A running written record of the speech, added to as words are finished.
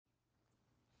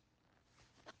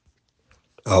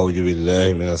أعوذ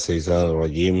بالله من الشيطان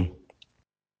الرجيم.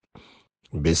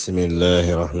 بسم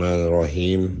الله الرحمن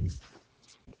الرحيم.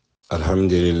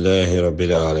 الحمد لله رب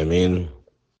العالمين.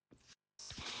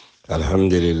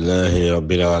 الحمد لله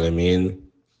رب العالمين.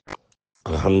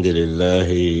 الحمد لله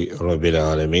رب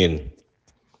العالمين.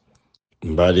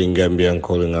 بعدين جنبيان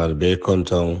كولنا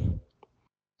البيكونتون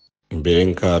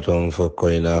بينكاتون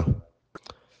فكوينا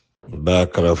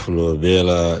باكرا فلو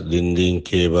بيلا دندين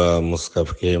كيبا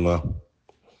مسكف كيما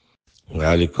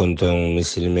علي كنتم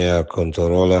مسلمية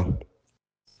كنترولا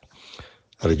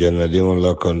الجنة دين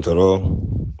الله كنترول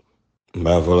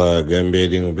بافلا جنبي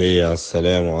دين بي.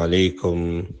 السلام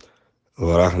عليكم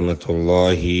ورحمة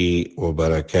الله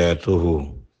وبركاته.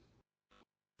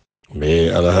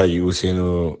 بي الله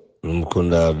يوسينو نمكن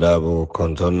دابو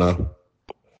كنتنا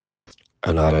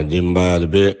أنا على جنبا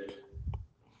البي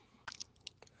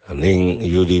أنين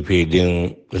UDP دين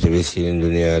تبسين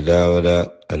الدنيا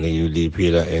داودا أن UDP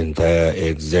لا entire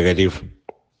executive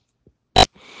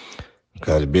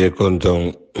كالبي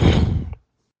كنتم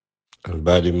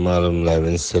البادي مالم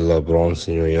لامين سيلا برونس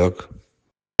نيويورك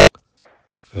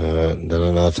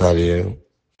دلنا تالي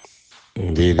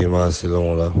دي ما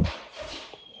سيلولا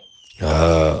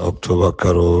أكتوبر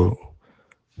كارو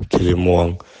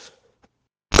تليموان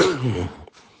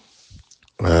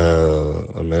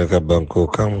أمريكا بانكو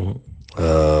كان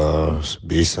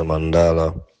بيسا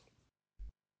ماندالا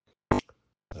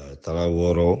تلا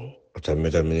ورو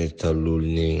أتمنى من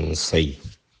تلولني سي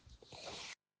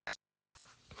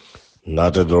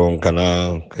ناتا درون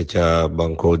كنا كتا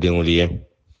بانكو ديوليه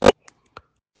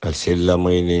السلة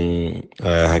مين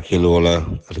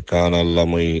هكيلولا الكان الله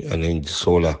مي أنين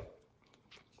سولا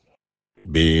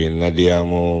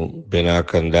بناديامو بنا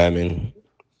كندامين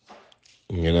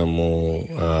ينامو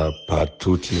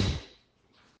باتوتي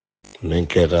من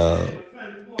كده.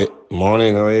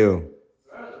 Morning, how are you?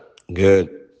 Good.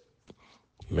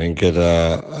 من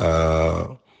كده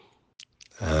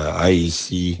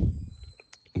IEC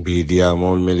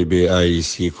بيديامو ملي بي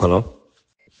IEC كنا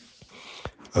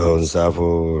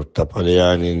nsafo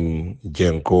tapalianin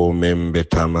jenko membe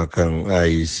tamakan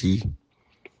IEC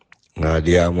na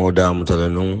dia moda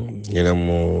mutalanun yana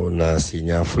mo na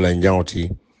sinya fulan jauti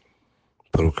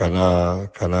pour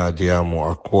kana dia mo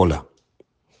akola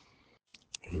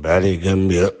bari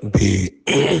gambia bi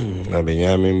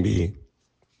abenyamin bi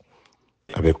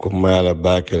abe kuma la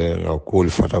bakere na kul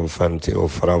fatam fanti o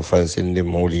faram fansin di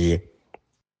moli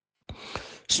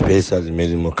special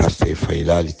meli mo carte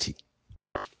failality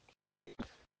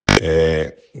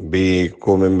bi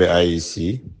ko membe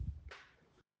IEC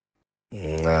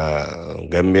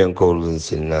Gambian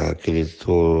calls in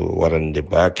Kilito warande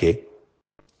bake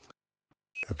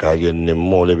kayen ne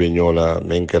mole binyola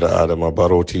menkera adama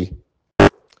baroti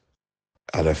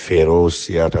ala feroz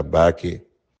yata bake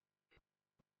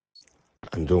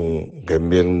andun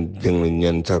Gambian ding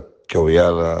nyanta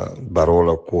kawyala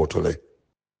barola kotole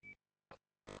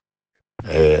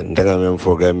ndanga men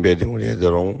fo Gambia ding le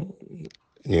doron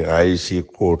ni IC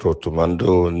koto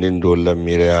tumando nindo la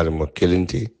mire al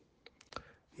makelinti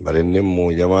bare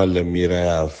nemmo jama la mira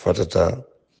ya fatata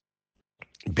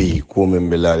bi ko men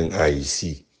belarin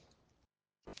IC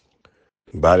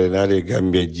bare nare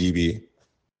Gambia jibi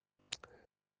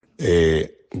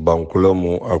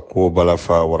bankulomu ako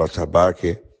balafa warata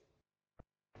bake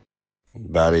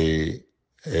bare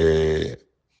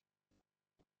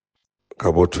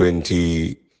kabo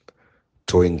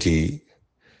 2020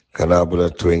 kanabula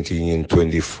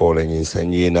 2024 la nyin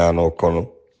sanyi na no kono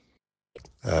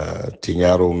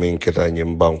tinyaro min keta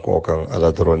nyin banko kan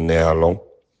ala doron ne alon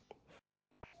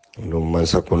num man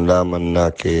sakunda man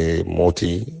na ke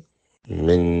moti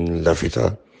min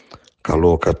lafita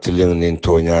kalo katilin nin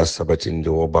tonya sabatin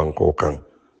do banko kan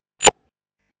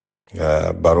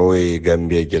baroy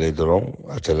Gambia gele doron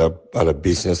atala ala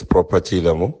business property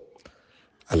lamo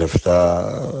ala fita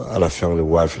ala family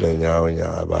wife la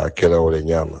nya ba kela wala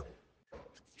nyama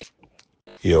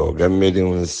yo Gambia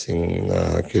din sin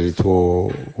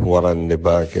kilito warande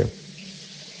bake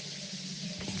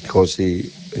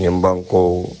kosi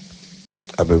nyambanko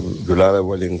abe dulala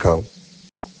walin kan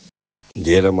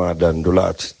jere ma dan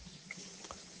dulat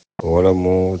wala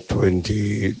mo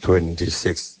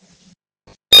 2026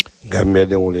 Gambia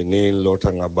de wole ni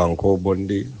lota nga banko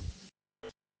bondi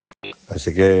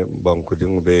asike banko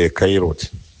ding be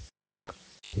kairot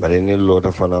bari ni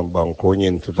lota fana banko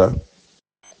nyen tuta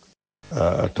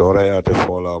tora ya te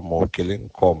fola mo killing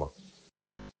koma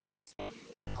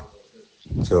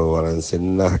so waran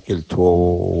sinna hakil to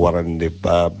warande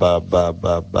ba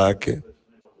ke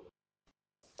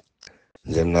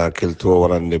zanna hakil to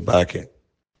warande ba ke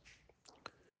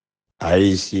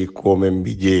IC komen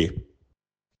bije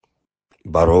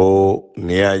baro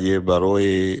niaje baro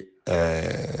e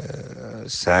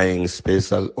signing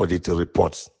special audit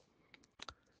reports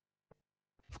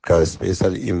ka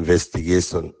special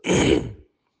investigation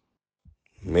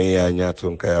me ya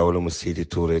nyatun ka ya wala musidi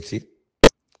tureti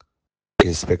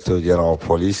inspector general of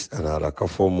police ana la ka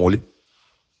fo moli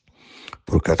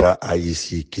pour kata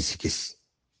IEC kisi kisi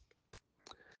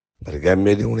bar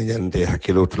gambe di woni nyande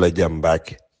hakilo tula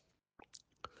jambake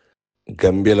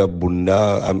Gambia la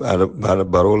bunda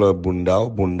baro la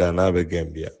bunda na be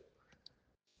Gambia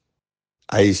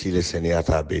IEC le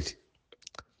seniyata beti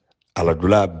ala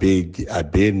dula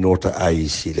be nota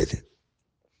IEC le de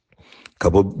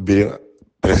kabo bi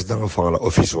president fanga la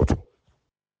office auto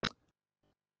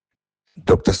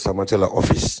Dr. Samatela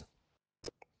office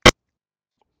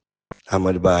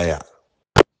Ahmad Baya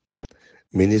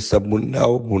ministre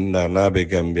bunda na be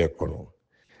Gambia kono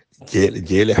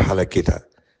jele halakita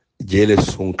jele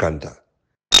sunkanta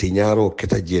tinyaro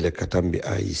kita jele katambi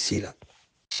IEC la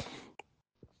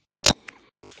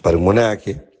bari muna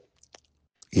yake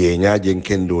ye nyajen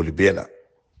kendoli bela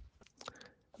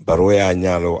baro ya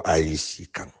nyalo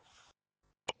IEC kan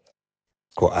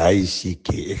ko IEC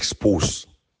ke expose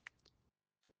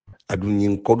adun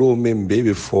yin kodo men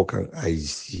bebe fokan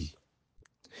IEC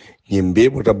yin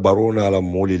bebe ta baro na la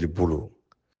moli bulu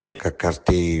ka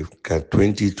carte ka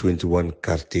 2021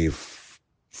 carte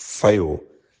fayo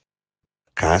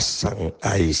ka san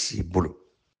IEC bulu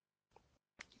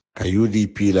ka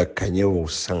UDP la kanyewo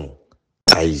san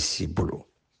IEC bulu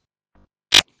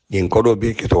yin kodo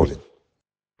be ketole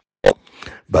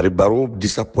bari baro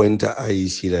disappoint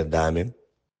IEC la damen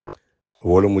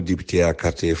wala mu député ya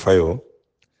carte fayo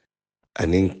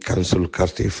anin council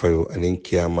carte fayo anin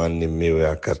kiaman ni mewe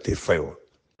ya carte fayo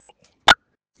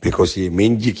because ye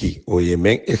men jiki or ye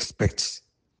men expect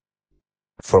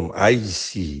from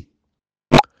IEC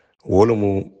wala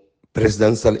mu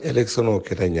presidential election o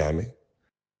keta nyame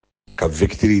ka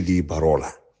victory di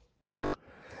barola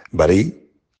bari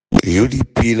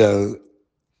UDP la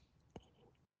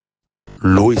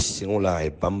Lois la e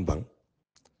bambang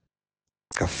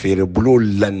ka fere bulo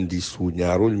landi su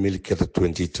nyarol milketa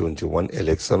 2021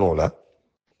 election ola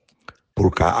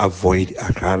pour ka avoid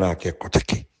akana ke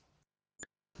kotake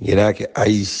nyina ke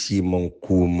IEC man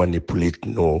ku manipulate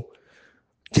no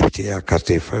député ya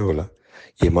carte fayola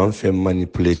e man fait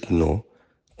manipulate no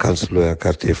councilor ya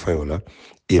carte fayola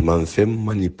e man fait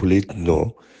manipulate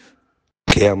no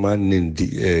chairman nin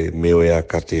meyo ya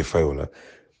carte fayola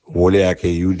wole ya ke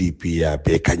UDP ya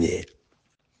be kanye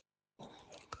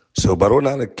so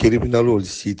barona la criminal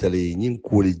sitale nyin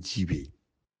kule jibe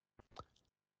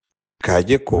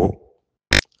kaje ko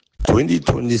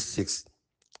 2026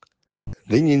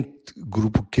 nyin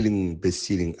group killing be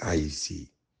sealing IEC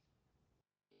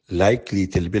likely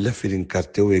tel be la feeling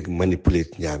carte we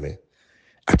manipulate nyame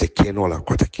ate keno la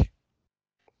kotake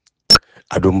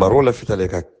adum barola fitale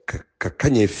ka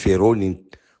kanye fero ni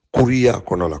kuriya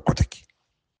kono la kotake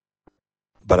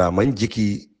bara man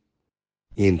jiki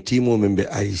yin timo membe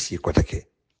IEC kotake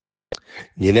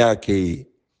nyine ake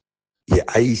ye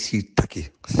IEC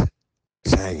take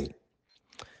sai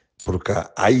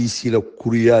pourka IEC la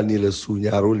kuriya ni la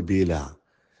sunyarol bela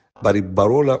bari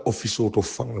barola office to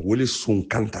fanga wole sun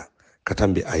kanta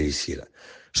katambe IEC la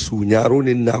sunyaro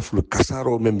ni nafulu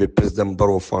kasaro membe president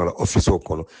baro fanga office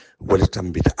kono wole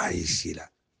tambita IEC la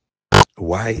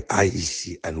why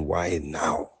IEC and why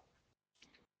now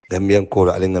gambian ko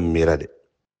la alenga mirade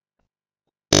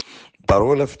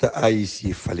barola fita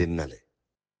IEC falinnale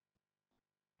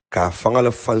ka fanga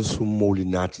la fansu moli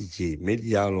nati je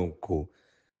media lon ko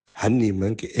hanni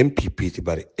manke MPP ti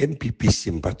bari MPP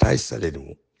sympathize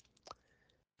salenu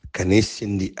kane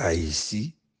sindi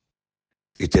IEC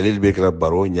itelel bekra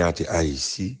baro nyati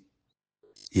IEC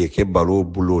yeke baro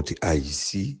buloti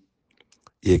IEC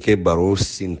yeke baro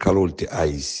sinkalol ti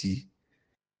IEC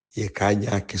yeka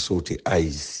nyake soti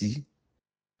IEC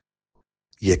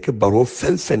yeke baro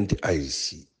fenfen ti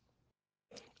IEC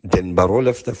den baro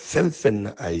lefta fenfen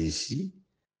na IEC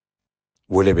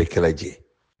wole bekla je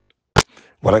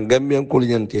waran gambian kol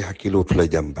nyanti hakilo tula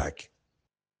jambaki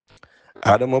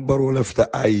adama baro lefta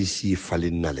IEC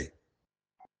falinnale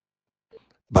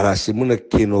barasi muna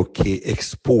keno ke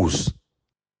expose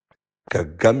ka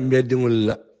gambia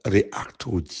dingul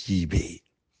reacto jibe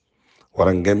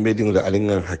waran gambia dingul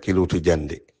alingan hakilo to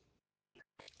jande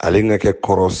alinga ke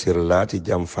korosir lati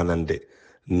jam fanande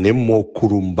nemmo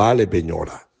kurumbale be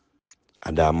nyola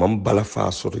ada man bala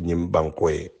fa soto nyim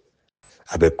bankoye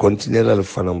abe continual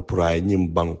fanan pura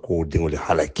nyim banko dingul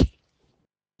halaki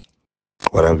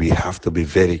waran we have to be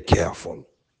very careful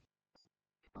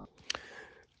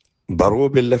baro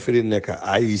be lafiri neka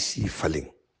IEC falling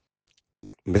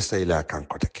mbesayla kan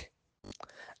kotake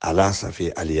ala safi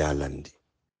aliyalandi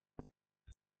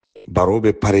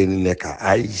barobe pareni neka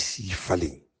aisi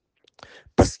falin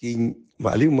parce que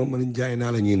mali mamman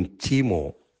jayna la nyin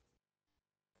timo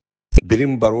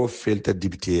birim baro felta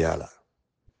dibite yala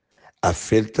a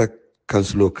felta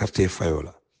kanslo carte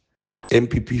fayola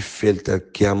MPP felta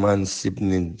kiaman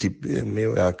sibnin dib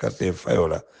mewa carte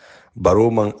fayola baro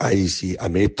man aisi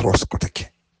ame tros kotake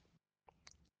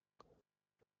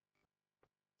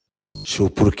so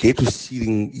pour que tu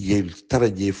sirin ye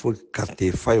taraje fo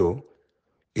carte fayo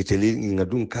itali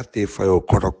ngadun carte fayo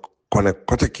kono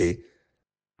kotake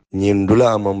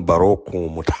nyindula man baro ko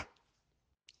muta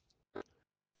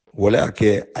wala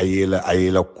ke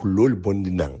ayela kullol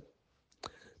bondi nan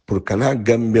pour kana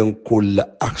gamben ko la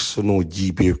aksono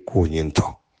jibe ko nyinto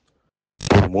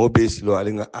pour mo be silo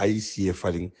alinga IC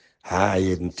falin ha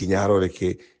yen tinyaro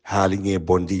reke halinge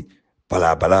bondi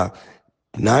bala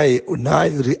nae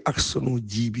reaction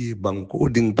jibe banko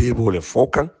ding be bole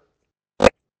fokan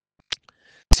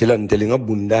silan telinga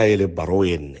bunda ele baro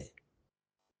yenne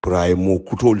pour ay mo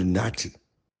kutol nati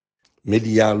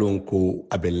media lon ko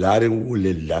abelare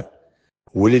wolella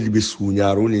wolel bi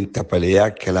suñaro nin tapale ya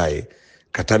kelaye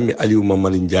katami aliou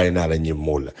mamani njayna la nyim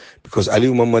mola because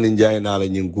aliou mamani njayna la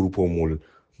nyim groupe mol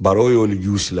baro yol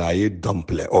jusla ye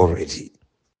dumple already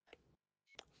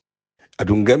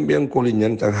adun gambien ko li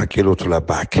nyanta hakelo to la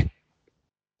back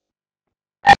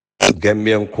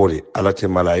gambien ko li alate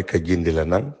malaika jindila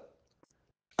nan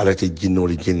alate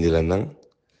jinnoli jindila nan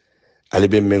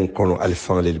alibe men kono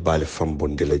alfan lil bal fam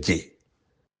bondela je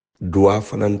duwa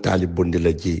fanan tali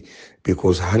bondela je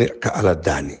because hani ka ala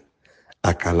dani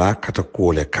akala kata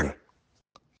kole kan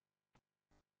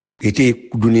ite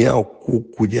duniya ku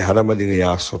kuje haramadin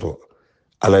ya soto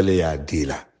alale ya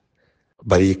dila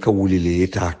bari ka wulile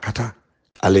ita kata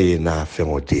ale na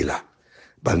fengo dila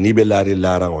bar ni be lari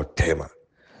laran o tema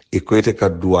iko ite ka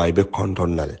duwa ibe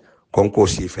konton nale konko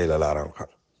si fe la laran kan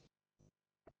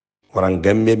waran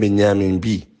gambe be nyamin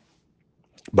bi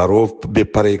baro be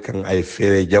pare kan ay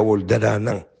fere jawol dada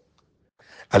nan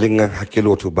alinga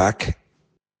hakelo to back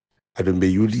adum be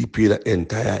UDP la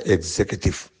entire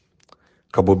executive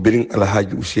kabo birin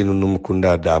alhaji Usainu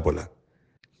Numkunda Dabola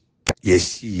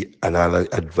yesi anala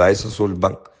advisor sol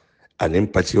bank anin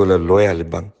pati wala loyal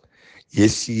bank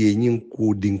yesi yin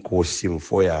kudin ko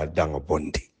simfoya danga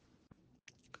bondi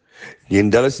yin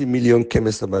dalasi million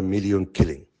kemesaba million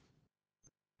killing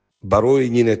baro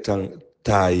yin tan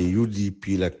tay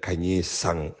UDP la kanye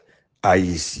sang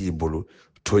IEC bulu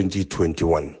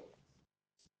 2021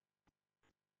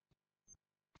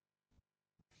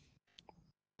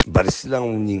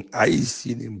 barisilan yin IEC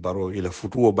ni baro ila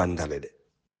futuwo bandale de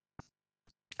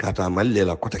kata malle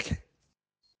la kotake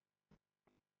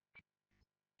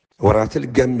waratel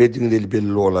gambe dinglel be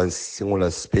lolan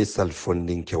singola special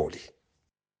funding kewli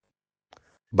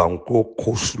banko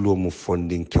koslo mu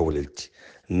funding kewlelti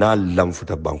na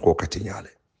lamfuta banko katinyale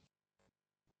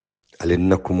ale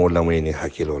nakumo lamayni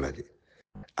hakilola de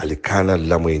ale kana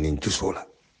lamayni tusola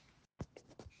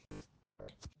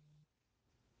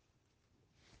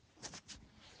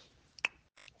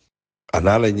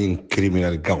anala nyin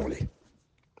criminal gawle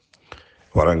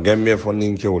waran gambe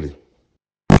funding kewli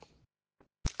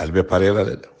albe parela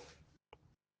de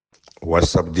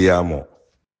WhatsApp diamo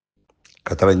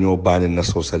katara nyo bani na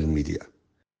social media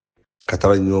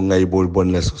katara nyo ngay bol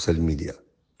bon na social media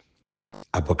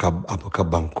apaka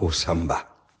banko samba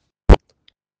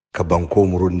ka banko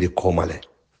murundi komale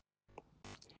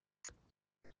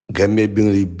gambe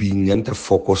bingli bi nyanta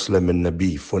focus la men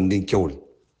nabi funding kewli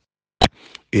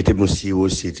ite mu siwo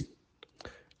city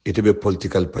ite be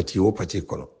political party o party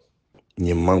kono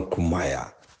nyimman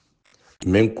kumaya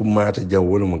men kumata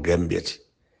jawol mu gambeti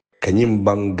kanyim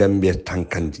bang gambia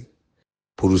tankandi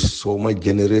pour soma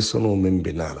generation o men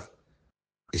binala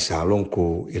isalon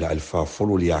ko ila alfa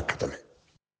folol ya katale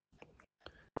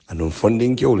anon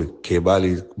funding kewle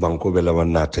kebali banko be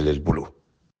lawanna telel bulu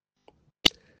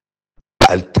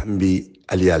al tambi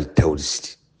al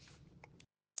tawlisti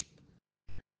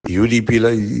UDP la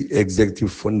executive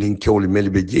funding kewle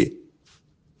melbe je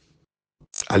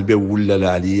albe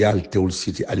wullala al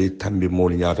tawlisti al tambi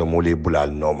mol nyaata mole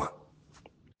bulal noma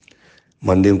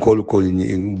manden kol ko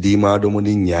dima do mo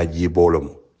ni nyaaji bolom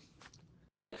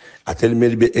atel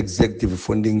melbe executive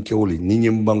funding kewle ni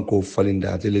nyim banko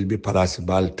falinda atel be palasi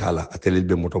bal tala atel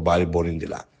be moto bal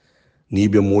borindila ni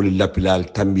be mol lapilal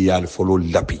tambi al folo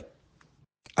lapi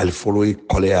al folo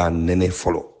kole an nene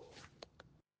folo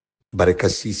baraka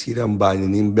siram ba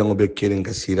ni bengo be keren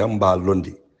ka siram ba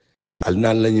londi al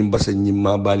nan la nyim basa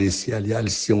nyimma bali si al yal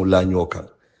simu la nyoka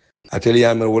atel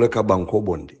yamer wala ka banko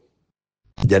bondi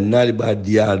jannali ba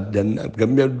dia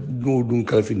gambia no dun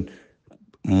kalafin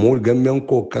mo gambian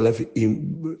ko kalafi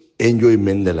enjoy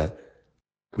mendela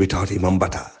without imam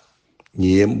bata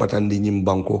nyem batandi nyim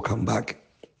banko kambake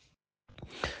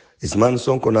isman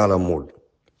sonko nala mol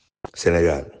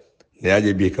Sénégal ne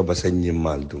aje bi ka basan nyim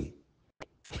mal dum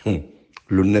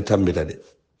lunne tambita de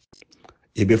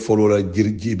ibe follow la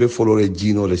jirji ibe follow la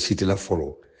jino la city la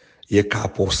follow ye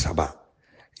kapo saba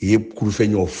ye kurfe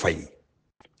ñoo fay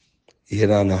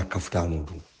yena na kaftanu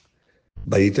dum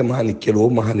bari ita mahani kelo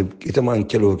mahani ita man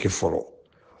kelo ke follow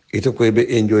ita ko be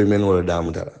enjoyment wala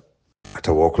damutara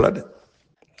ata wokla de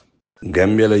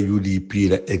Gambia la UDP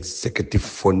la executive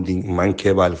funding manke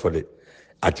bal fode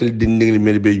atel dinding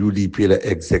mel be UDP la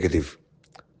executive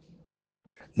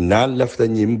na lafta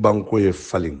nyim banko ye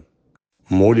falling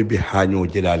moli bi hanyo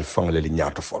jelal fangle li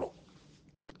ñaato follow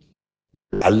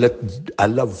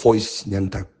alla voice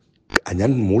nyanta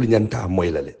anyan moli nyanta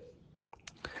moylale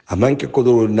amanke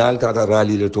kodoro nalta ta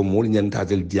rali le to moli nyanta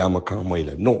del diama kan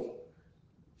moyla no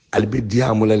albe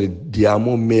diamo la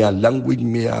diamo me a language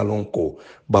me a lonko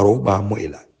baro ba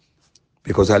moyla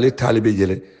because ale talibe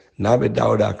jele nabe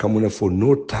dawda kamuna for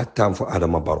no time for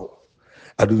adama baro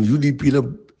adu UDP la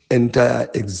entire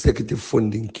executive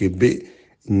funding kebe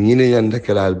nyine yanda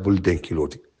kala bulden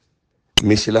kiloti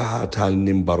misila hatal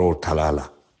nim baro talala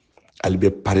albe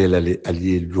parelale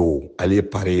aliye lo aliye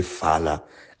pare fala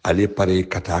aliye pare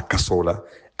kata kasola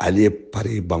aliye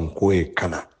pare banko e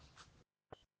kana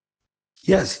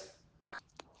yes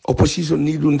opposition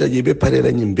ni dun daje be pare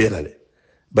la nyimbela le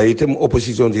bayitem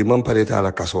opposition di man pare ta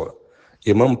la kasola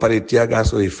e man pare tiaga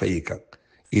so e fayika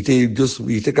ite just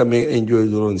ite ka me enjoy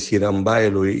don siramba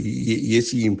elo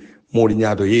yesi modi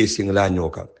nyaato yesi ngla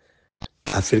nyoka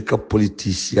afrika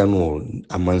politiciano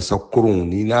amansa kurun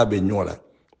ni na be nyola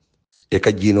e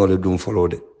ka jino le dum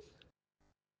folode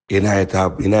ina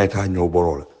eta nyo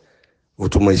borola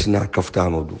otuma sina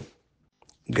kaftano du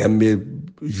gambe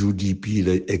UDP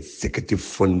le executive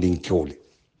funding kewle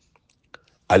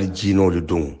ali jino le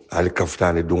dum ali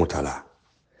kaftane dum tala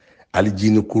ali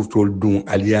jino kurtol dum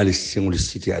ali ali singul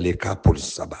city ali ka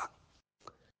police saba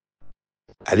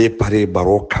ali pare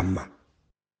baro kama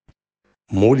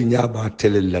moli nyaba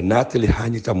tele la natele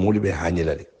hanita moli be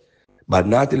hanila le ba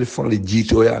natele fon le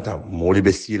jito ya ta moli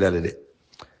be sila le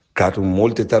kaatu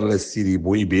molte tarla siri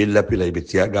boy be lapila be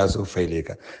tiaga so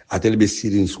fayleka atel be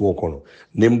sirin so kono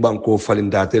nim banko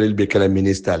falinda atel be kala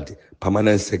ministalti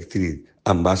permanent secretary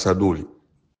ambassador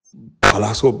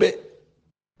palaso be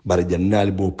bar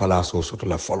jannal bo palaso soto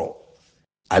la folo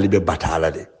ali be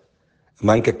batala de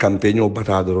manke campaigno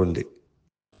batadoronde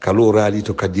kalo rali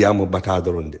to kadiamo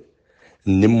batadoronde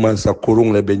nim man sa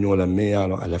kurung le be nyola me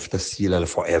yalo alafta sila la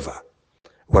forever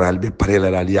waral be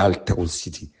parela la yal taw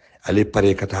city ale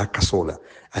pare kata kasola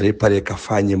ale pare ka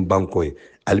fanyim bankoy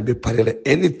albe pare la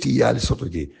eniti yal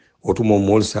sotoje otumo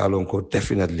mol salon ko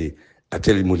definitely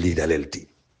atel mu lidalelti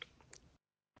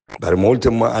bar molte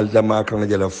ma alda ma kan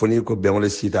jala foni ko be wala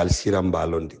sita al siram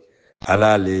balondi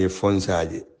ala le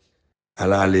fonsaje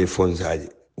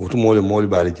otumo le mol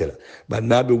bali jala ba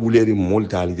nabe wuleri mol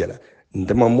tal jala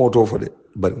ndama moto fode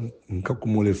bar ngakko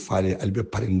mol faale albe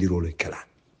pare ndiro le kala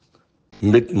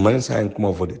mbet man sa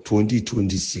kuma fode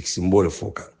 2026 mbole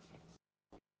foka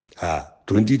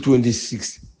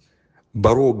 2026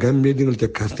 baro gambe dingal te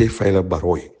carte fayla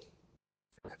baroy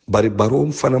bari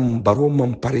baro fanam baro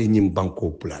man pare nyim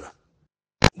banko plala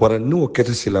wara no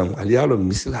keta silam aliyalo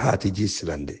misla hati ji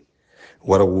silande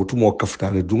wara wutumo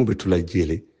kaftane dumbe tula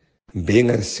jele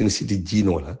benga sinsiti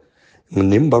jino la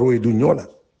nim baro du nyola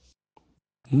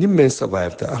nim men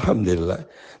survive ta alhamdulillah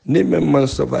nim men man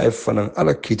survive fanan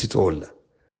ala kititola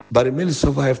bari mel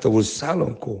survive ta wol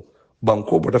salon ko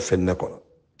banko bota fenne kono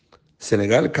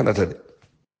Sénégal kanata de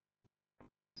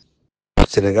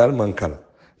Sénégal man kana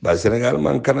ba Sénégal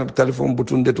man kana téléphone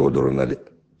butunde to dorona de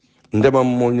ndema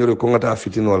mo nyore ko ngata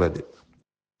fitino la de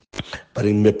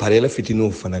bari me pare la fitino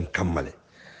fanan kamale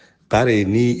pare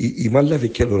ni imalla fi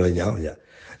kelo la nyaawya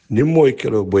ni moy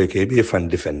kelo boy ke be fan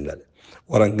defendal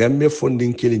wara ngambe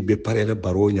funding killing be pare la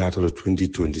baro nyaata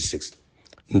 2026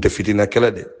 nte fitina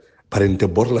kala de pare nte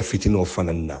bor la fitino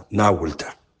fanan na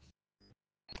wulta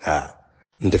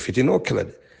nte fitino kala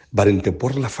de bari nte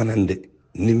bor la fanande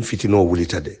nim fitino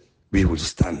wulita de we will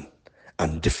stand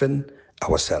and defend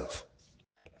ourselves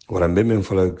wara men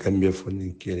fala gambia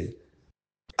funding kele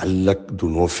Allah do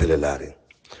no felelare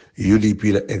UDP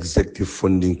la executive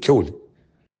funding kewle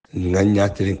nganya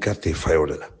tirin carte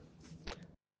fayola la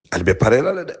albe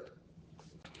parela la de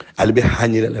albe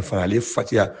hanyira la fa ali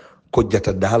fatia ko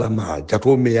jata dala ma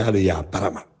jato me yalo ya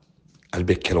barama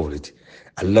albe kelowleti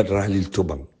Allah ralil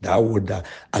tobam dawoda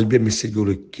albe message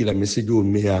kila message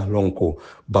meya lonko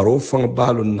baro fang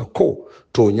balon na ko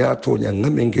tonya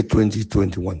ngamenge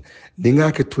 2021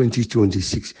 ninga ke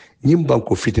 2026 nyimba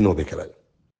ko fitino be kala.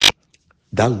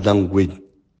 That language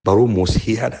baro must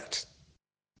hear that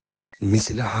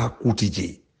misila ha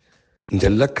kutije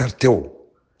ndella karteo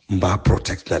mba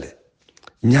protect lale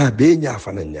nya be nya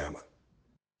fana nyama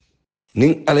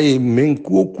ning alay men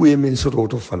ko kuye men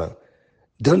soto fana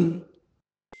dan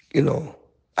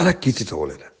ala kiti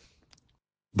tawlela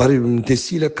bari mte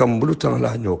sila kambulu tan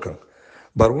la nyokan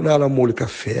baruna la molka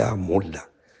fea molla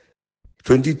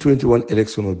 2021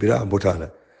 election bira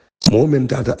botala moment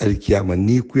data alkiyama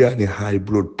ni kuya ni high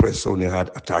blood pressure ni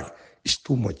heart attack is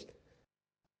too much.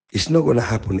 It's not going to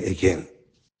happen again.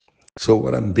 So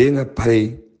what I'm being a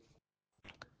pay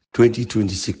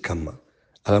 2026 kama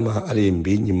alama ali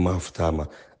mbinyi maftama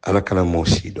alakana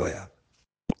mosi doya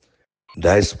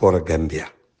diaspora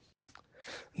Gambia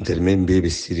ndelmen bebe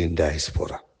sirin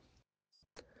diaspora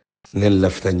nen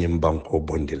lafta nyim banko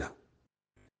bondila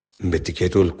mbe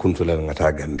tiketol kuntula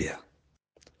ngata Gambia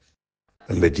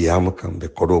mbe diamu kam be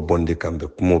kodo bondi kam be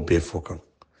kumo be fokam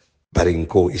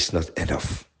barinko is not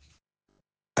enough.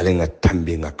 Alinga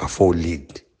tambi nga kafo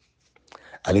lead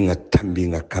alinga tambi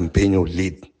nga campaign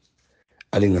lead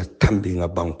alinga tambi nga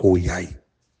banko yai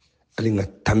alinga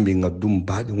tambi nga dum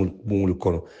badi ngul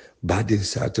kono badi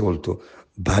sate wolto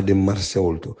badi marse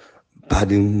wolto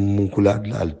badi munkula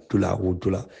dal tula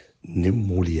wutula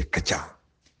nimuli ya kacha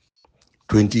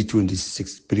 2026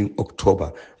 spring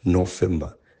October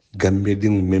November Gambia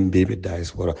ding membebe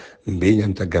diaspora mbe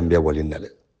nyanta Gambia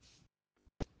walinale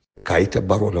kaita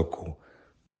barola ko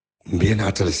mbe na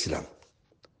atal islam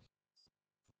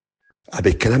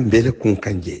abe kalam bele kun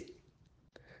kanje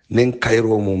nen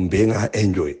kairo mo mbe nga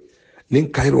enjoy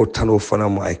nen kairo tano fana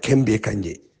mo ay kembe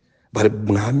kanje bar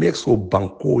nga make so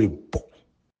banko e bo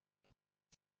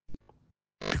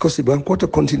because the banko to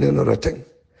continue no rateng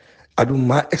adu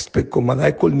ma expect ko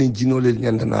malaikol ni jinole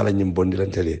nyanda na la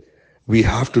nyimbondilantele. We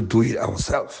have to do it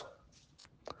ourselves.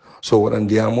 So what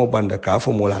andiamo banda ka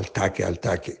fo mo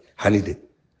altake hanide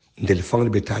ndel fangli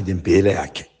betaje mbele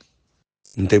yake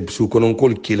nte su konon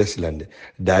kol kila silande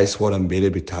dais wala mbele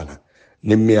betala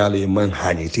nimme ale man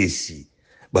hanite si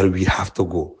but we have to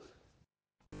go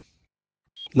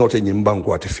not en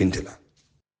mbango ate fintela.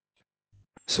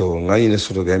 So ngai ne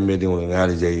soto gambe de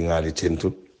ngali jayi ngali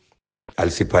tentu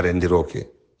al si parendiroke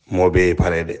mobe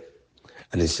parede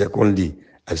and secondly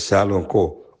al salon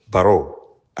ko baro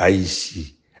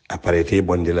aishi aparete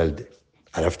bondelalde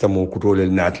alafta mo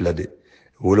kutolel natlade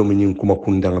wolo mo nyin kuma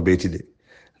kundanga betide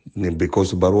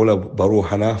because baro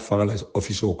hana fangala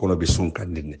office ko no be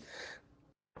sunkandine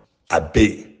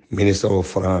abe Minister of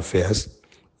Foreign Affairs,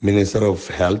 Minister of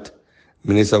Health,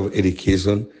 Minister of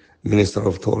Education, Minister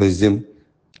of Tourism,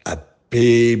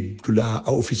 abe dula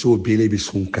office o bele be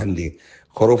sunkandi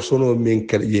corruption men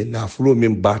kale na fulo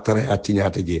men batare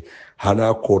atinyata je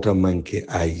hana kota manke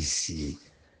IC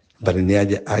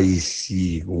barniaje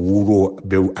IC wuro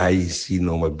be IC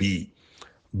no mabi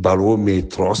balo me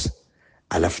trust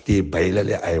alafte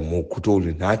bailale ay mo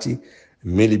kutoli nati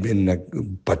meli ben na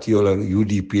patiola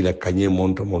UDP la kanye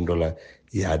monto la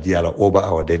ya diala over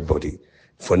our dead body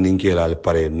funding kela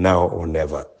pare now or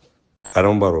never.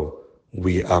 Arambaro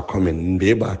we are coming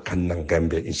mbeba kanang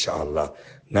Gambia inshallah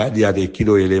na dia de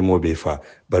kilo ele mo befa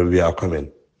but we are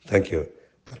coming. Thank you.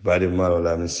 Badi malo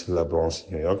Lamin Sillah Bronx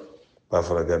New York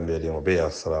bafara Gambia de mo be.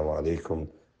 Assalamu alaikum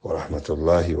wa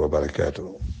rahmatullahi wa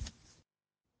barakatuh.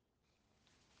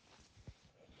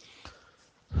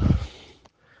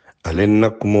 Alenna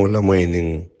kumo la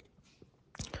moynin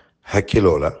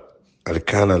hakilola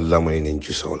alkana la moynin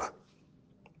jusola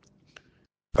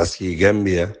parce que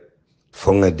Gambia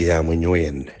fonga dia mo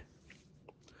nyoyende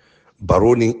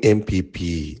baroni MPP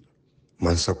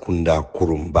mansakunda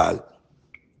kurumbal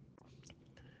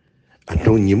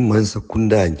ato nyim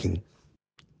mansakunda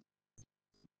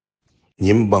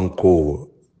nyim banko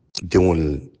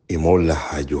demul imola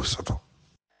hajo soto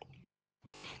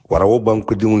warawo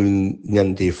banko demul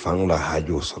nyande fangla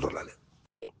hajo soto lale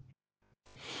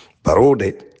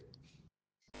barode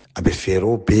abe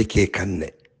fero beke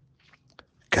kanne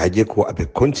kaje ko abe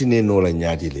continue no la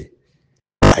nyaadile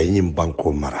ay nyim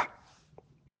banko mara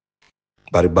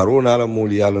bari baro na la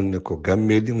moli yalon ne ko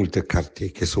gamme di multe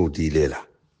carte ke so di lela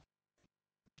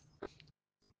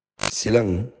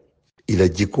silang ila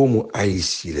jikomu ay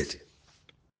silete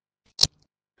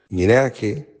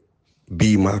nyinake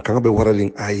bi ma kan be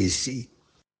waralin IC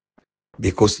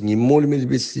because ni mol mel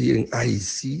be sirin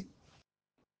IC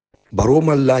baro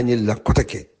malani la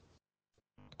kotake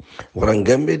waran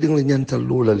gambe ding la nyanta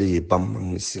lula le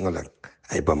bam singala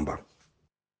ay bamba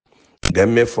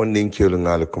gamme funding kelu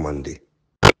ngal commande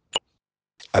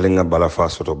alinga bala fa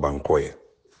soto bankoye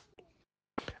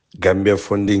Gambia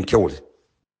funding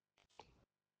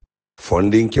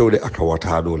kewle aka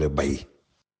wata dole bai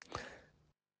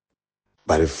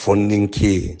bari funding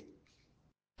ke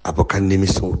abakan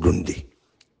nimiso dundi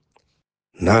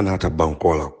nana ta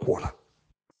bankola kola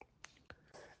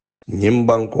nyim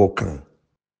banko kan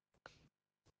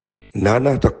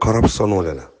nana ta corruption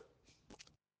wala la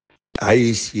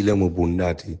ayi sile mu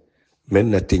bundati men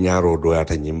na tinyaro do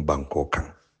yata nyim banko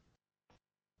kan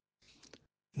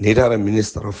nidara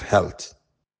minister of health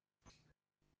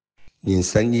nyin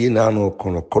sanyi nano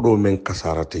kono kodo men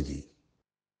kasarata ji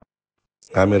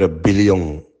ngamira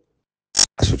billion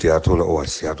asutiato la o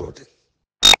asiato de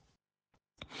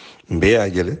mbe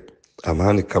ajele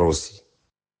amani karosi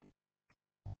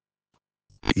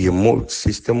mo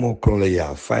system o kono la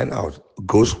ya find out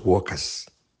ghost workers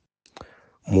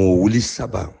mo wuli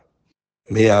saba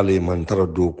me yale mantara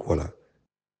do kola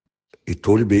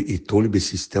itolbe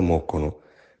system o kono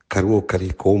karwo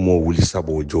kari ko mo wuli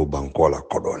saba jo bankola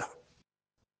kodola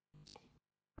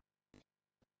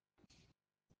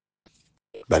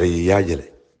bari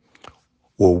yajele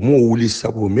wo mo wuli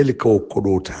saba melika o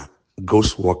kodota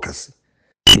ghost workers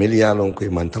meli yalon ko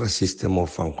mantara system o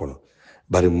fankono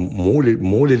bari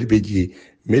mole beji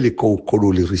meli ko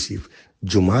kodo le receive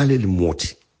jumale le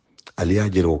moti aliya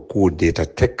jero ko data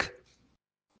tech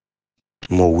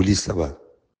mo wuli saba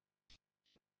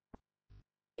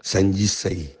sanji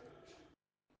sai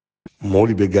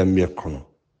moli be gambia kono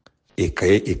e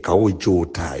kawo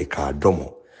jota e ka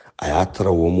domo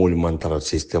ayatra wo moli mantara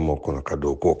system o kono ka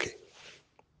do koke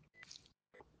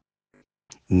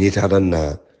ni tadan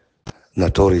na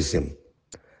tourism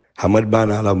hamad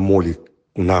bana ala moli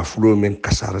na fulo men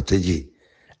kasara taji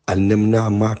alnemna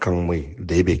makan mai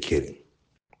da yabe kere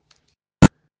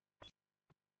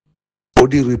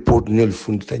body report nel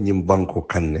fundita nyim banko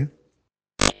kanne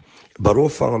baro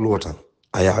fa lota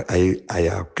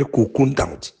aya ke ku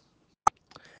kuntanti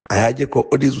aya je ko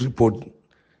audit report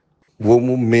wo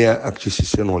mu meya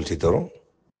acquisition olti doro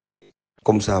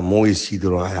comme ça mo ici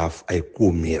doro aya ay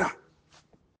ko mira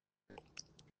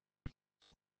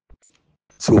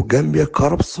so Gambia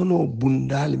corruption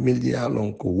bundal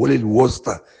million ko wolel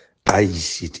wosta ay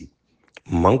city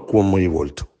man ko moy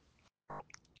wolto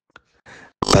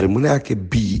bari muna ke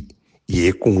bi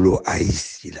ye kunglo ay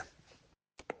sila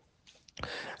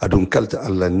adun kalta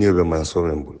Allah nirbe man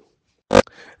sorembul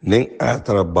nen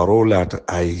atara barola ta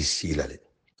ay sila le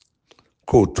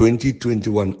ko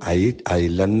 2021 ay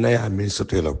lanna ya min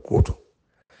soto la koto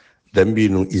dambi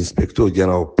no inspector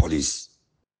general police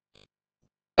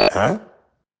ha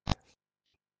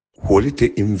holite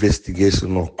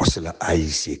investigation no kosila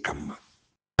IC kama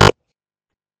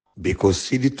because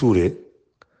Sidi Touré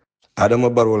adama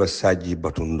barola saji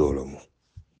batundolo mo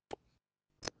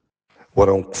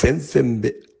waran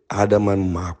fembe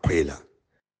adaman ma kwela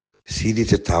Sidi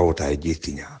te tawota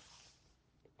jetinya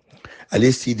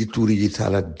ali Sidi Touré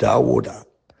jitala dawoda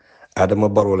adama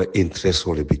barola interest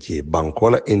wala bije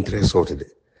bankola interest wala de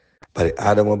bari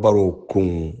adama baro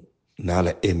kun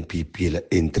nala MPP la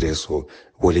interest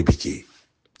wala bije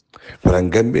faran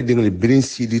gambe dingle birin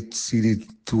Sidi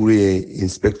Touré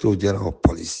inspector general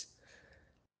police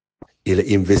ila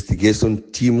investigation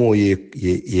timo ye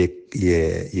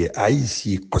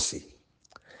IC kosi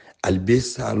albe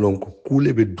salon ko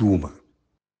kule be duma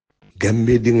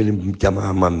gambe dingle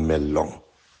jama mam mellon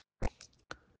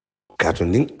kato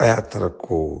nin ayatara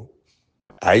ko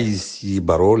IC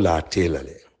baro la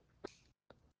telale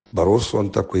baro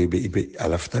sonta ko ibe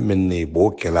alafta menne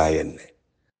bo kela yenne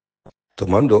to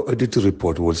mando audit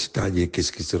report wol sitaje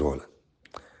keskisirola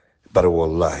bar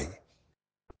wallahi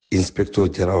inspector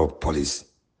general of police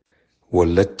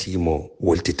wala timo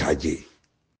woltitaje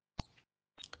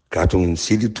katum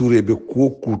Sidi Touré be ko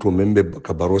kuto membe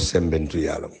ka baro sembentu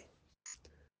yalam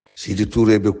Sidi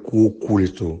Touré be ko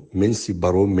kulito men si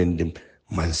baro mendim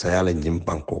mansayala njim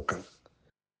banko kan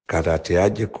kada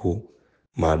teyaje ko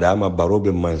madama baro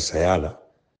be mansayala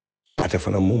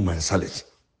atafana mu mansalati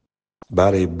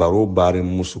bare baro bare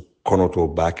musu konoto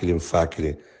bakilin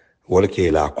fakilin wala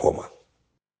ke la koma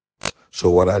so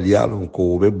wala yalon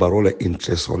ko be baro la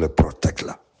interest le protect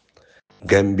la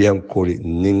Gambian koli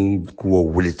nin kuwa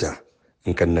wulita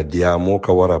nka na diamo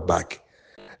ka wara baki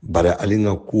bara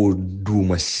alinga ko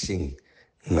duma sing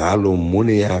ngalo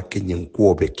mune ya kinyin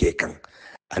ko be kekan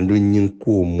andu nyin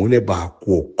ko mune ba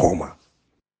ko koma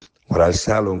wala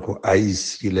salon ko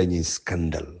IC la nyin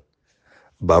scandal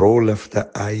baro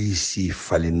lafta IC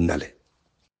falinnale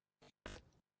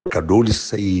kadoli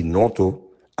sayi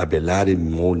noto abelare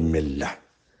mon mella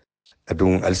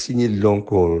adun alsini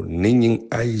lonko nin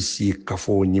IEC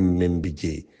kafo nyim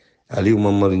membije ali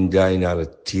mamar njayna ala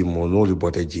timo noli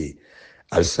botaje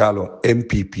al salo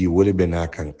MPP wole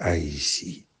benakan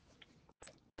IEC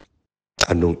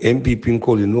andun MPP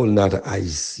ko li nol nata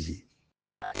IEC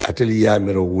ateli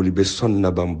yamero wuli be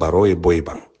sonna ban baroye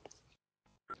boyban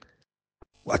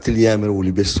ateli yamero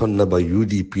wuli be sonna ba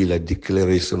UDP la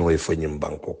declaration o e fanyim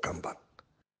banko kamba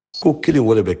ko kili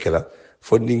wole be kala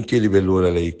fondin kili be lola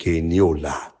lay ke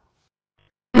niola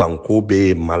banko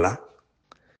be mala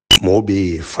mo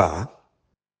be fa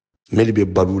meli be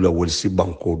balula wolsi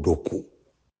banko doku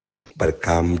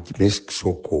barkam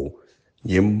soko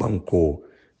yem banko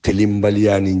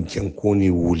telimbaliani jankoni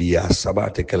wuliya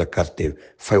sabate kala carte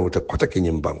fayota kota ke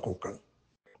nyim banko kan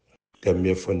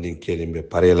gamme fondin kele be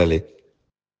parelale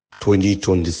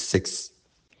 2026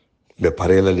 be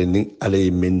parelale nin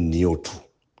alay men niotu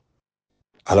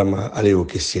alama alayo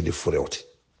ke sedi furewti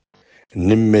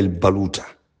nimmel baluta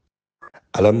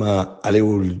alama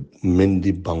alayo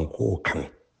mendi banko kan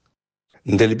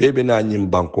ndel bebe na nyim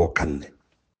banko kanne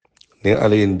ni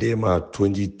alaye ndema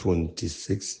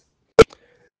 2026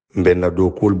 mbenna do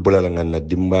kul bulala nganna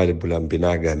dimbali bulam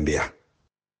bina gambia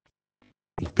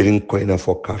birin ko ina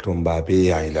fokato mbabe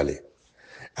ya ilale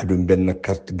adum benna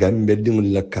carte gambe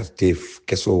dingul la carte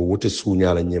keso wote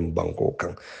sunyala nyim banko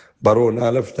kan baro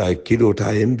na lafta kido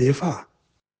ta yembe fa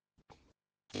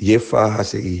yefa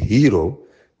hase hero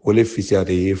wole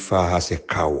fisiate yefa hase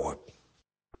coward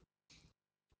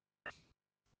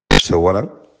so wala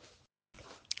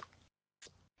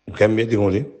gambe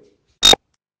dingoli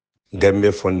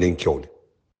gambe fondin kewle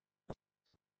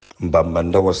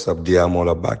mbambanda WhatsApp diamo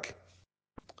la bak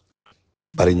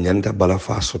bari nyanda bala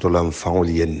fa soto lam faul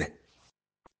yenne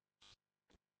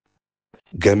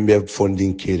gambe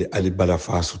fondin kele ali bala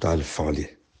fa soto al faul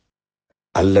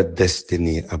alla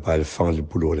destiny abal faul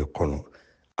bulole kono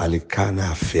ali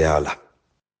kana fiala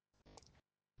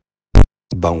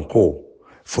banko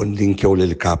fondin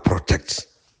kewle ka protect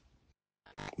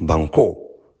banko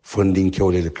fondin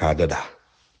kewle ka dada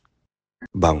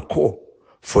banko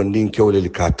fondin kewle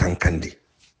ka tankandi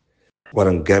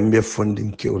waran gambe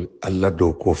fondin kewle alla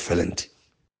do ko felenti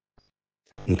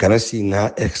nkana si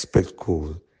nga expect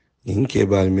ko ninke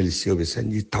bal milisio be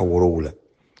sanji tawro wula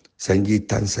sanji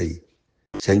tansai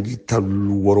sanji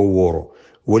talu woro woro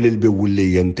wolel be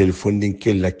wulle yan telefondin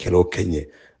kella kelo kenye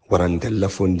waran della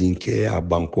fondin ke ya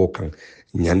banko kan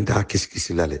nyanda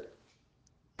kiskisilale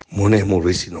mone mo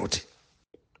resinoti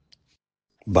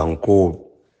banko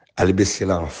albe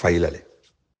silan failale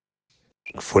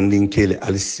fondin kele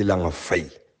al silan fay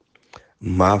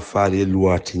ma faale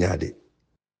luwati nyade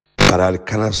paral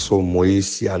kana so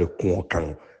moyisi al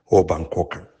kan o banko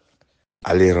kan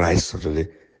ali rice soto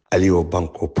ali o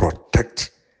banko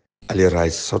protect ali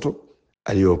rice soto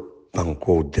ali o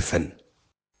banko defend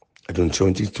adon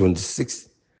 2026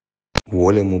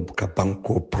 wole mo ka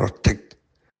banko protect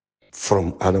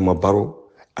from adama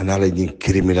baro anala yin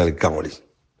criminal gawli